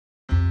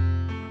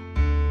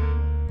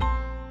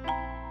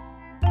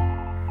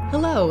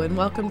Hello and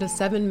welcome to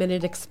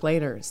 7-Minute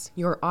Explainers,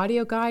 your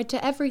audio guide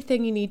to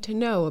everything you need to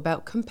know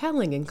about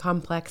compelling and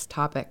complex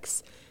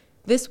topics.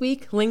 This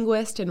week,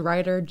 linguist and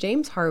writer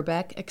James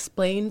Harbeck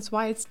explains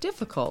why it's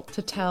difficult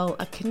to tell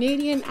a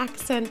Canadian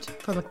accent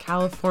from a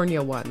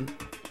California one.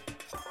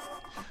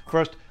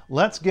 First,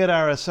 let's get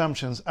our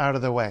assumptions out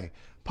of the way.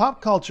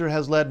 Pop culture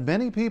has led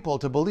many people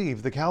to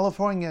believe the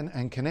Californian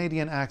and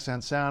Canadian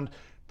accents sound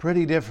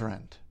pretty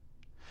different.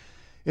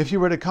 If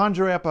you were to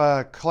conjure up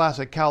a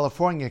classic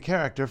California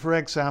character, for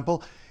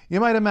example,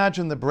 you might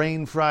imagine the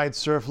brain-fried,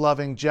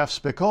 surf-loving Jeff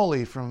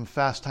Spicoli from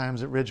Fast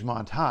Times at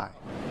Ridgemont High.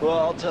 Well,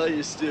 I'll tell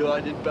you, Stu,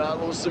 I did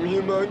battle some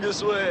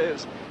humongous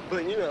waves.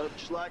 But,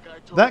 just like I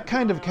told that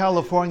kind of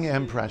California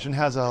impression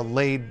has a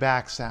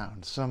laid-back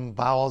sound. Some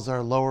vowels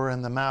are lower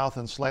in the mouth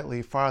and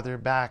slightly farther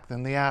back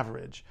than the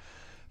average.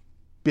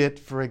 Bit,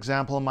 for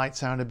example, might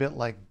sound a bit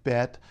like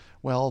bet.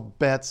 Well,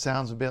 bet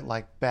sounds a bit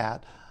like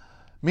bat.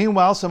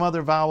 Meanwhile, some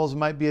other vowels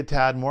might be a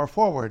tad more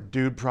forward.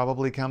 Dude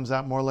probably comes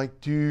out more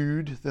like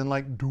dude than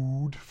like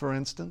dude, for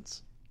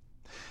instance.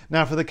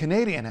 Now, for the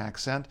Canadian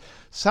accent,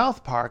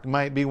 South Park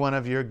might be one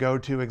of your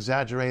go-to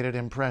exaggerated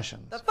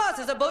impressions. The fuss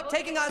is about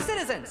taking our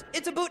citizens.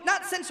 It's about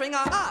not censoring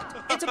our art.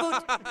 It's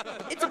about...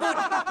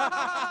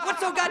 What's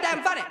so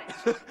goddamn funny?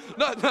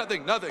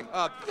 Nothing.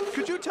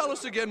 Could you tell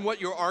us again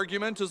what your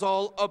argument is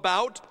all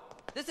about?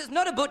 This is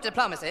not about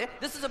diplomacy.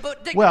 This is about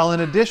dignity. Well, in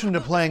addition to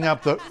playing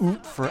up the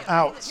oot for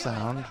out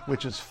sound,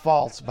 which is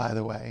false, by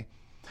the way,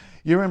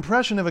 your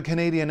impression of a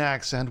Canadian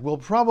accent will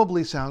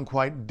probably sound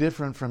quite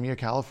different from your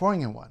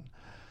Californian one.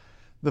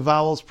 The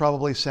vowels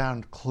probably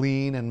sound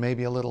clean and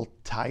maybe a little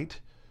tight.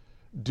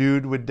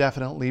 Dude would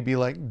definitely be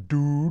like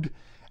dude,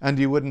 and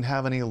you wouldn't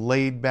have any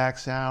laid-back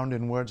sound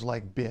in words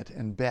like bit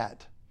and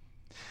bet.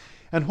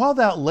 And while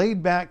that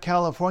laid-back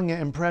California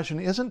impression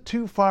isn't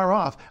too far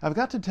off, I've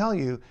got to tell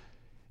you,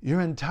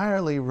 you're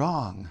entirely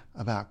wrong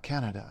about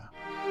Canada.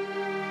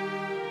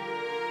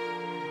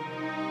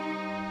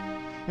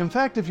 In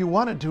fact, if you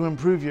wanted to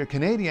improve your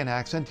Canadian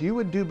accent, you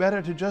would do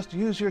better to just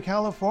use your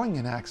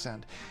Californian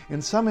accent. In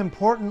some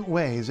important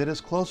ways, it is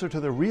closer to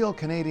the real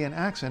Canadian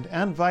accent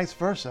and vice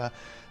versa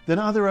than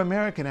other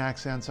American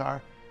accents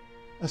are,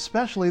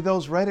 especially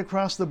those right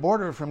across the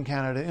border from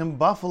Canada in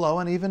Buffalo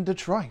and even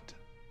Detroit.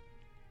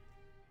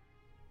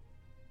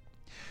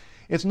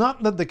 It's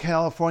not that the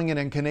Californian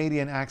and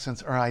Canadian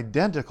accents are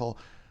identical,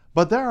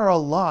 but there are a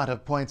lot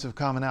of points of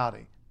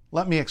commonality.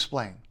 Let me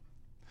explain.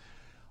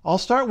 I'll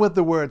start with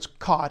the words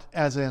cot,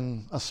 as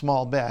in a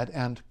small bed,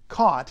 and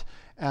caught,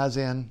 as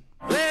in...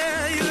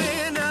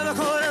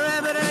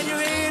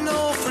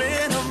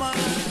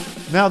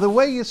 Now, the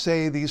way you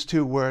say these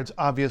two words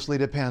obviously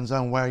depends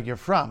on where you're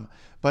from,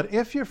 but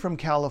if you're from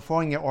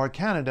California or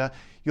Canada,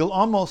 you'll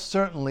almost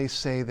certainly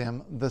say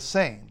them the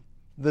same.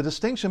 The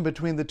distinction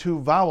between the two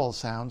vowel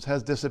sounds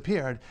has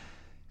disappeared,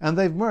 and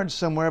they've merged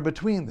somewhere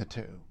between the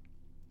two.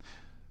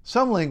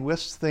 Some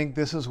linguists think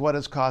this is what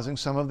is causing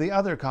some of the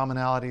other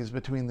commonalities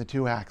between the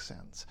two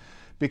accents.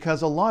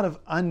 Because a lot of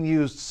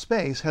unused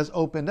space has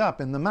opened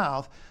up in the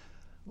mouth,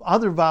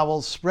 other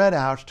vowels spread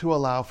out to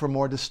allow for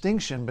more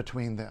distinction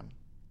between them.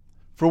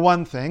 For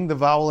one thing, the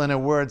vowel in a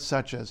word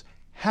such as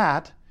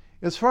hat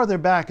is farther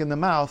back in the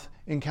mouth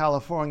in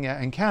California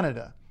and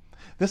Canada.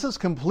 This is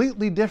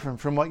completely different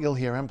from what you'll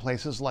hear in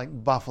places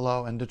like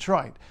Buffalo and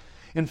Detroit.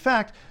 In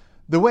fact,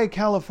 the way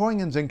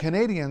Californians and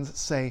Canadians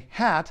say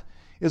hat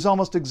is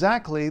almost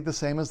exactly the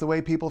same as the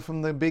way people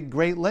from the big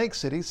Great Lakes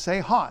cities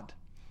say hot.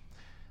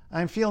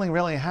 I'm feeling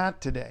really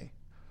hot today.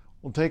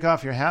 Well, take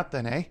off your hat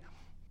then, eh?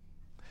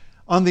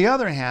 On the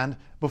other hand,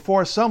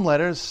 before some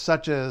letters,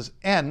 such as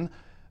N,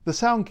 the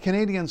sound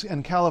Canadians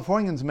and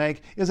Californians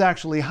make is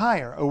actually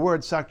higher. A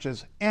word such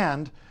as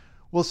and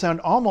will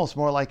sound almost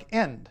more like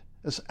end.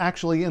 It's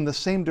actually in the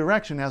same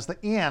direction as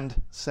the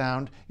and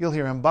sound you'll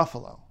hear in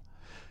Buffalo.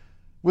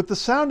 With the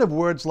sound of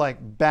words like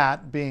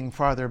bat being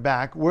farther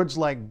back, words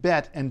like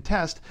bet and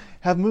test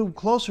have moved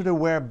closer to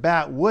where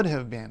bat would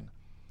have been.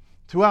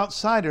 To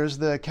outsiders,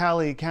 the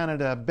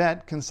Canada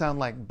bet can sound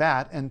like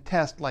bat and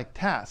test like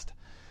tast.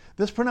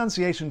 This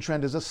pronunciation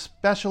trend is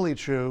especially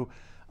true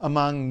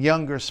among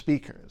younger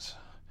speakers.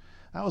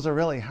 That was a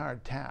really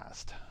hard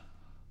tast.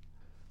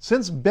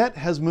 Since bet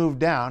has moved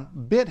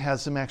down, bit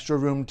has some extra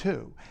room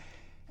too.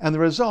 And the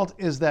result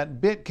is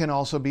that bit can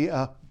also be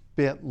a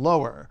bit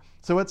lower.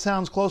 So it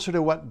sounds closer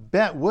to what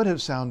bet would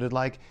have sounded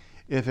like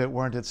if it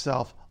weren't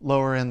itself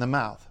lower in the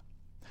mouth.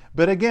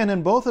 But again,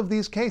 in both of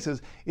these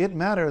cases, it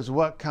matters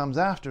what comes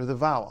after the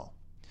vowel.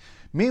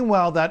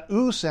 Meanwhile, that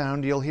oo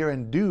sound you'll hear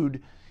in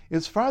dude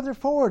is farther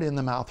forward in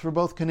the mouth for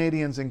both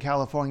Canadians and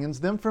Californians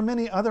than for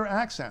many other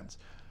accents.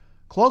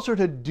 Closer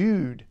to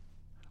dude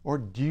or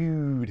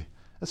dude,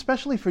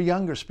 especially for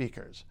younger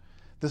speakers.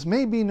 This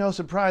may be no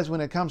surprise when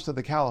it comes to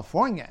the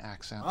California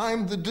accent.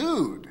 I'm the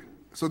dude.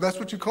 So that's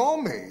what you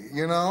call me,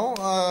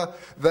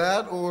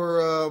 that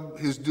or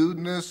his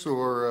dudeness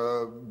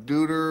or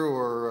duder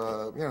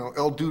or,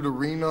 El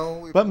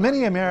Duderino. But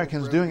many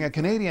Americans doing a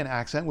Canadian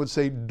accent would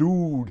say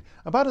dude,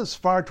 about as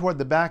far toward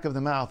the back of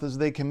the mouth as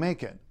they can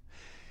make it.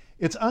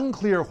 It's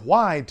unclear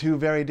why two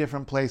very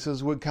different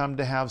places would come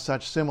to have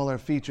such similar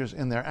features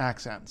in their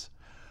accents.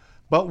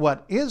 But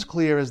what is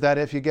clear is that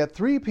if you get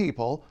three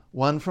people,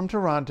 one from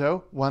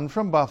Toronto, one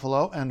from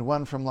Buffalo, and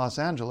one from Los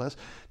Angeles,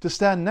 to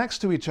stand next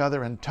to each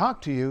other and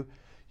talk to you,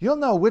 you'll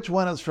know which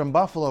one is from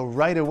Buffalo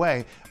right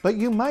away, but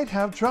you might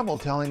have trouble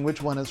telling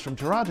which one is from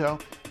Toronto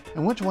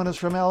and which one is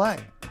from LA.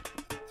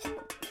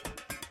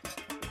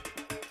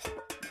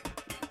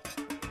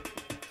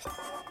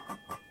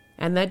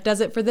 And that does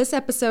it for this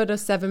episode of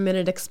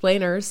 7-Minute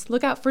Explainers.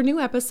 Look out for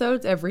new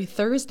episodes every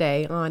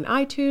Thursday on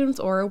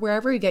iTunes or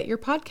wherever you get your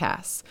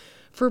podcasts.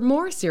 For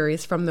more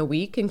series from the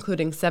week,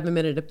 including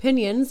 7-Minute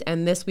Opinions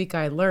and This Week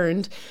I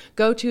Learned,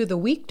 go to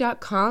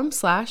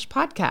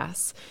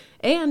theweek.com/podcasts.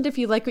 And if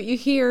you like what you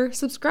hear,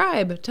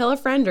 subscribe, tell a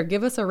friend, or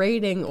give us a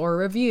rating or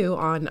review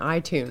on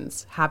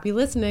iTunes. Happy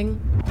listening!